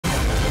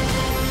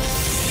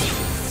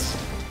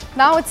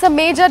Now, it's a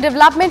major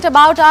development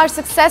about our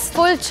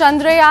successful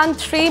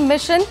Chandrayaan-3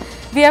 mission.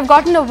 We have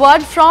gotten a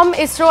word from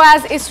ISRO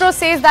as ISRO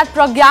says that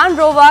Pragyan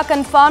Rover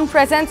confirmed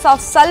presence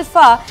of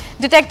sulphur,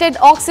 detected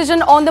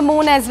oxygen on the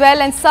moon as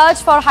well, and search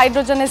for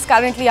hydrogen is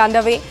currently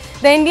underway.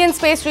 The Indian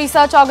Space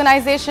Research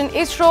Organization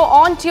ISRO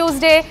on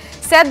Tuesday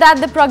said that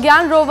the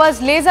Pragyan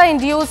Rover's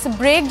laser-induced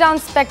breakdown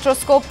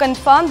spectroscope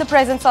confirmed the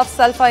presence of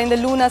sulphur in the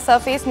lunar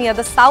surface near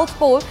the South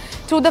Pole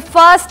through the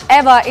first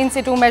ever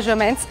in-situ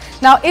measurements.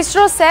 Now,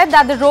 ISRO said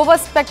that the rover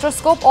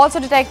spectroscope also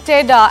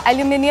detected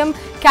aluminium,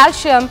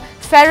 calcium,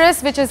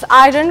 ferrous, which is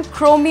iron,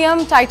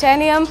 chromium,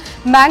 titanium,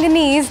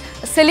 manganese,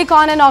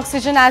 silicon and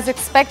oxygen as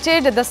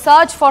expected. The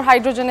search for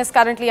hydrogen is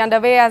currently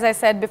underway, as I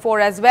said before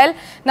as well.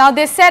 Now,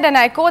 they said, and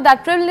I quote,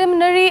 that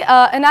preliminary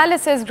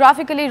analysis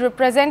graphically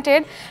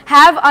represented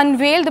have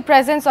unveiled the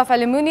presence of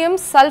aluminium,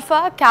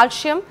 sulphur,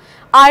 calcium,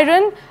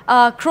 iron,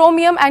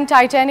 chromium and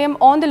titanium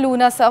on the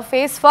lunar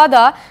surface.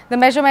 Further, the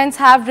measurements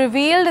have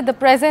revealed the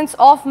presence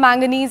of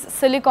manganese,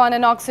 silicon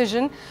and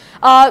oxygen.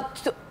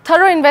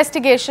 Thorough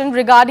investigation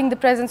regarding the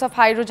presence of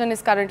hydrogen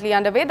is currently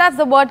underway. That's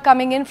the word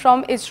coming in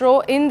from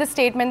ISRO in the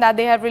statement that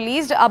they have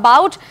released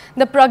about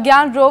the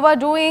Pragyan Rover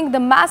doing the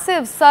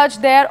massive search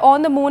there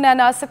on the moon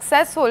and a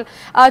successful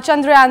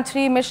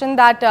Chandrayaan-3 mission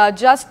that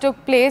just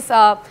took place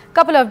a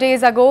couple of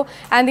days ago,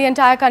 and the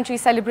entire country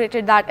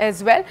celebrated that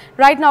as well.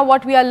 Right now,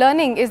 what we are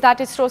learning is that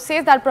ISRO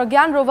says that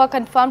Pragyan Rover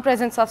confirmed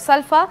presence of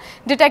sulphur,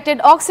 detected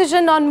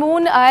oxygen on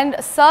moon,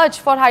 and search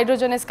for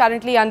hydrogen is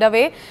currently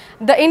underway.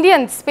 The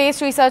Indian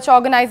Space Research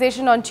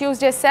Organization on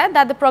Tuesday said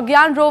that the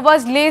Pragyan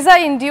Rover's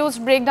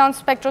laser-induced breakdown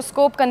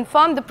spectroscope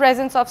confirmed the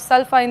presence of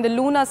sulphur in the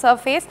lunar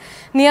surface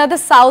near the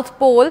South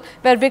Pole,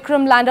 where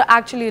Vikram lander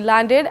actually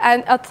landed,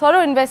 and a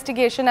thorough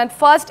investigation and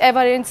first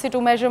ever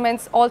in-situ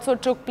measurements also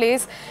took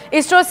place.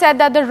 ISRO said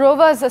that the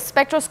rover's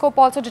spectroscope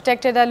also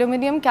detected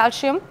aluminium,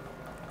 calcium,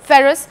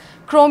 ferrous,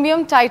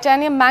 chromium,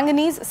 titanium,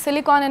 manganese,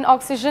 silicon and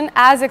oxygen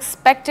as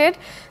expected.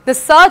 The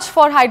search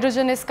for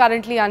hydrogen is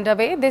currently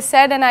underway. They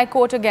said, and I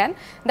quote again,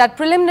 that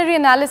preliminary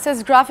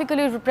analysis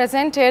graphically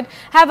represented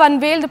have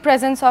unveiled the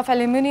presence of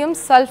aluminium,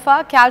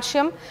 sulphur,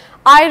 calcium,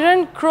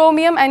 iron,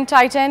 chromium and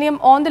titanium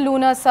on the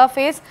lunar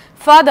surface.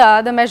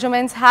 Further, the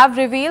measurements have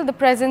revealed the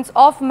presence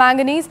of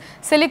manganese,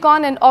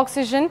 silicon and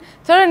oxygen.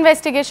 Thorough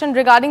investigation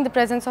regarding the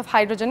presence of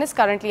hydrogen is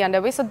currently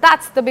underway. So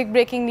that's the big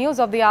breaking news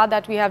of the hour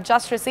that we have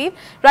just received.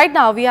 Right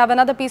now, we have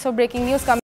another piece of breaking news coming.